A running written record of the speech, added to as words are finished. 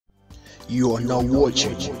You are now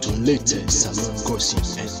watching the latest salon gossip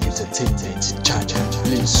and entertainment channel.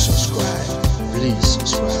 Please subscribe. Please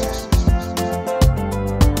subscribe.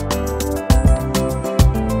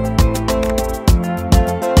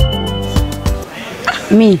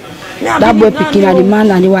 Me, that boy picking at the man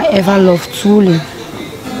that you ever loved truly,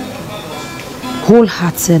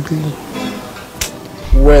 wholeheartedly.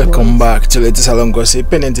 Welcome back to Latest Salon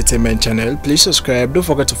Gossip and Entertainment channel. Please subscribe. Don't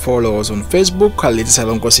forget to follow us on Facebook at Latest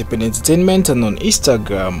Salon Gossip and Entertainment and on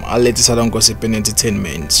Instagram at Latest Salon Gossip and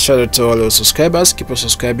Entertainment. Shout out to all our subscribers. Keep on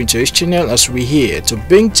subscribing to this channel as we're here to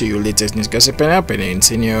bring to you latest news, gossip and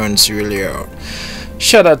happenings in your own Sierra Leone.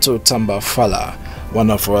 Shout out to Tamba Fala,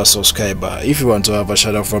 one of our subscribers. If you want to have a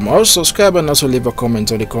shout out from our subscriber, and also leave a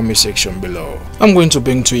comment on the comment section below. I'm going to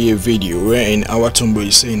bring to you a video wherein Hawa Tombo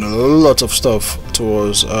is saying a lot of stuff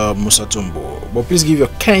towards Musa Tombo. But please give your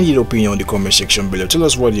candid opinion on the comment section below. Tell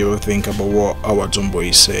us what you think about what Hawa Tombo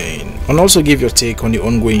is saying, and also give your take on the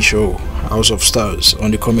ongoing show House of Stars on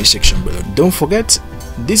the comment section below. Don't forget,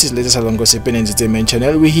 this is Latest Salon Gossip and Entertainment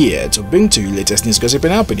channel. We're here to bring to you latest news, gossip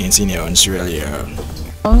and happenings in your own Sierra Leone.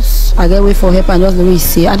 I get away for help and just the way he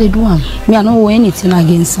say, I did do him. Me, I don't know anything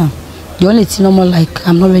against him. The only thing I'm more like,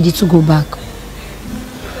 I'm not ready to go back.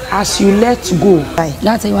 As you let go.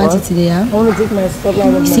 That's how you want it today, huh? I want to take my stuff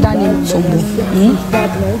out of You see that name, Tombo?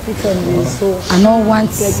 I don't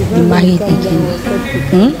want to be married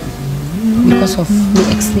again. Because of the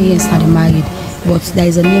experience I married. But there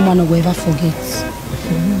is a name I will ever forget.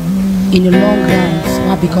 In the long run,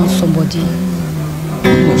 I become somebody.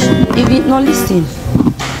 Even no listen.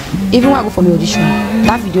 Even when I go for my audition,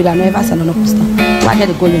 that video that I never seen on a poster, I get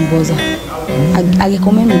the golden buzzer. I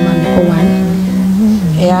recommend me man because one,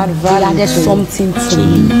 he added something to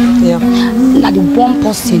me. Yeah. Like the one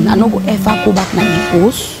person, I don't go ever go back na the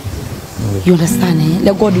post. You understand? Eh?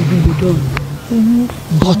 Let God do what done.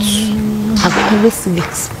 But I always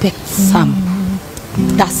respect Sam.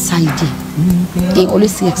 That side. They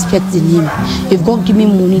always respect the name. If God give me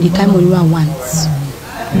money, the kind of money I want.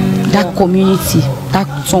 That community, that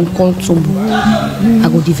song called Tombo, I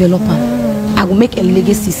go develop it. I go make a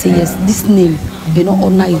legacy. Say yes, this name, you know,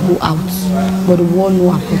 honor it go out, but the world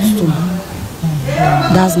know about Tombo.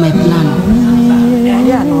 That's my plan.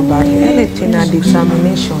 Yeah, no bad. Anything a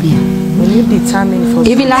determination. Yeah. When you determine for.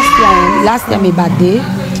 Even last year my birthday.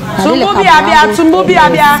 Tombo be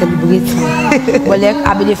celebrate. Well, like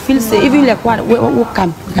I be feel say even like what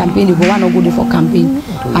campaign they go want to go there for campaign.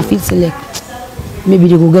 I feel say like. Maybe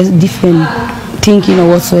they go get different thinking or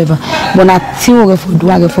whatsoever. But I think I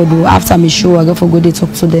go for do after my show. I go for go they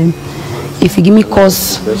talk to them. If you give me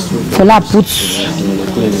cause for that put I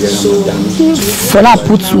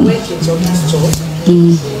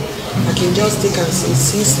can just take and say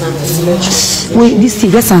since now. Wait, this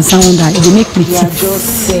thing gets and sound that they make me teeth.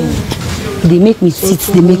 Just saying. They make me teeth.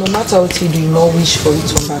 They make. No matter what you do, you not wish for it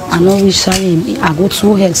to come back. I not wish. Sorry, I go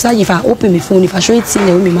through hell. Sorry, if I open my phone, if I show it, see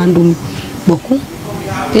the way my man do me. Boku,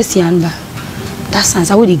 this yanda. That sounds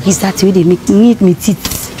how they give that way they make me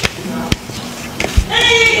teeth.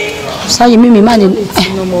 So you mean me man?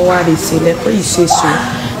 No more what they say. Like what you say so.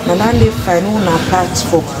 Now that they find on a part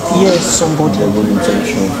for years somebody.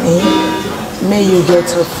 May you get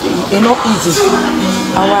off. It's not easy.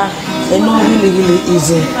 It's not really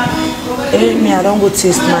easy. Me I don't go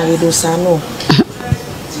taste my redos. I know.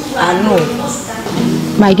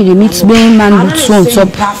 Mikey, the mix being man with so on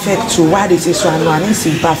top. Perfect too. Why they say so? I know. I didn't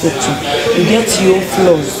say perfect too. You get your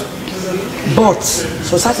flaws, but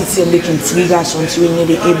society making triggers until you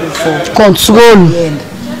need able for control. You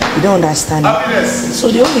don't understand it.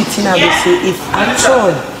 So the only thing I will say, if at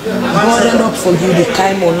all God end up for you the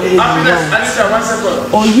kind of money you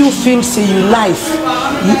want, or you feel say you life,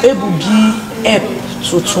 you able give help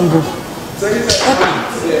to Tombo.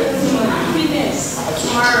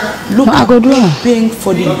 Look, I go do paying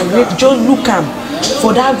for the great. Just look am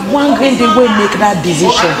for that one great day we make that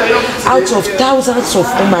decision. Out of thousands of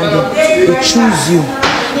women, they choose you.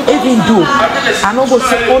 Even though I not go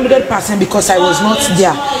say 100% because I was not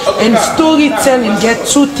there. And storytelling get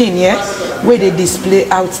two things, yeah, where they display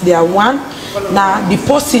out there. One, now the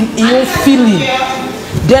person in your feeling.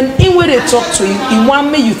 Then in where they talk to you, in one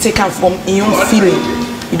way you take them from in your feeling.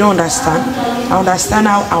 You don't understand? I understand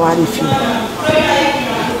how I feel.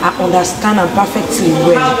 I understand and perfectly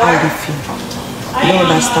well how they feel. You don't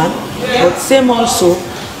understand? But same also,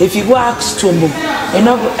 if you go ask Tombo,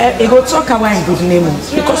 you go talk about good name.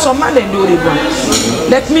 Because some man they do it wrong.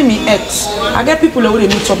 Let me ex. I get people who they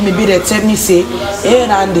meet up, maybe they tell me say, hey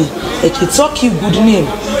Randy, if you talk you good name.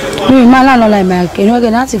 Man, not like my you know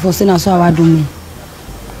that's for saying so I do me.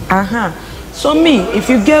 So me, if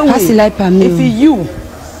you get away, if you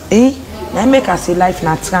I make us say life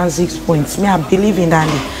na transit points. Me I believe in that.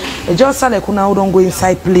 It just say like una don't go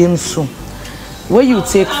inside plane soon. Where you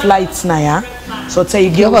take flights now, yeah? So tell you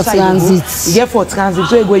get for transit. You get for transit.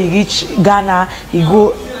 So you go, you reach Ghana, you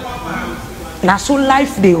go. Now so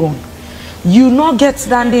life they run. You not get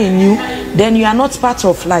that day in you, then you are not part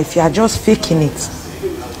of life. You are just faking it.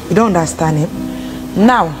 You don't understand it.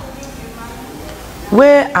 Now,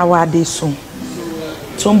 where our day soon?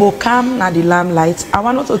 Tombo come na the limelight. I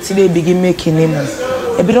want not to today begin making him.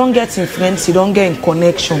 If you don't get influence, you don't get in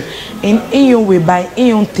connection. In your way by in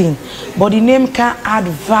your thing. But the name can add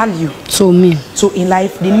value to me. So in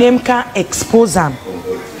life, the name can expose them.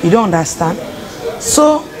 You don't understand?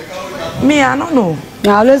 So me, I don't know. I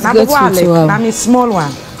always grateful to her. I'm a small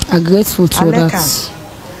one. I'm grateful to that.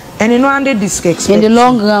 And you know, and they disrespect. In the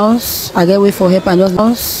long rounds, I get way for help and just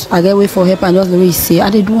the way you say, I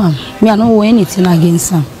did do them. Me, I don't know anything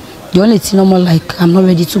against them. The only thing I'm like, I'm not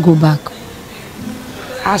ready to go back.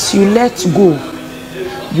 As you let go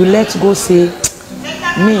say,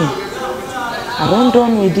 me, I don't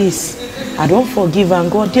done with this. I don't forgive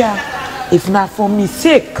and God there. If not for me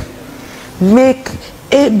sake, make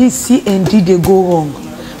A, B, C, and D they go wrong.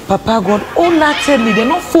 Papa God, oh not tell me, they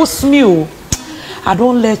not force me. Oh. I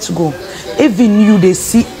don't let go. Even you, they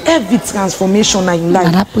see every transformation in your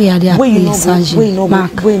life. That prayer they when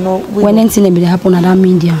anything may happen at that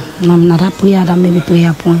media, not that prayer that may be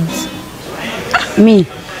prayer points. Me,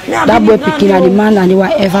 that boy picking at the man and they were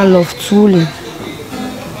ever loved truly,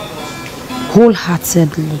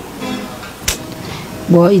 wholeheartedly.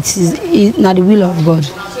 But it is not the will of God.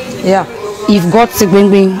 Yeah. If God say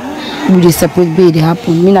bring with the separate way they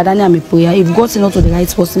happen. Me not that I'm a prayer. If God say not to the right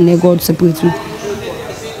person, then God separate with.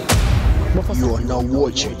 You are now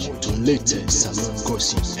watching the latest salon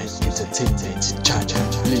gossip and entertainment channel.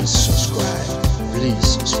 Please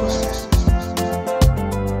subscribe.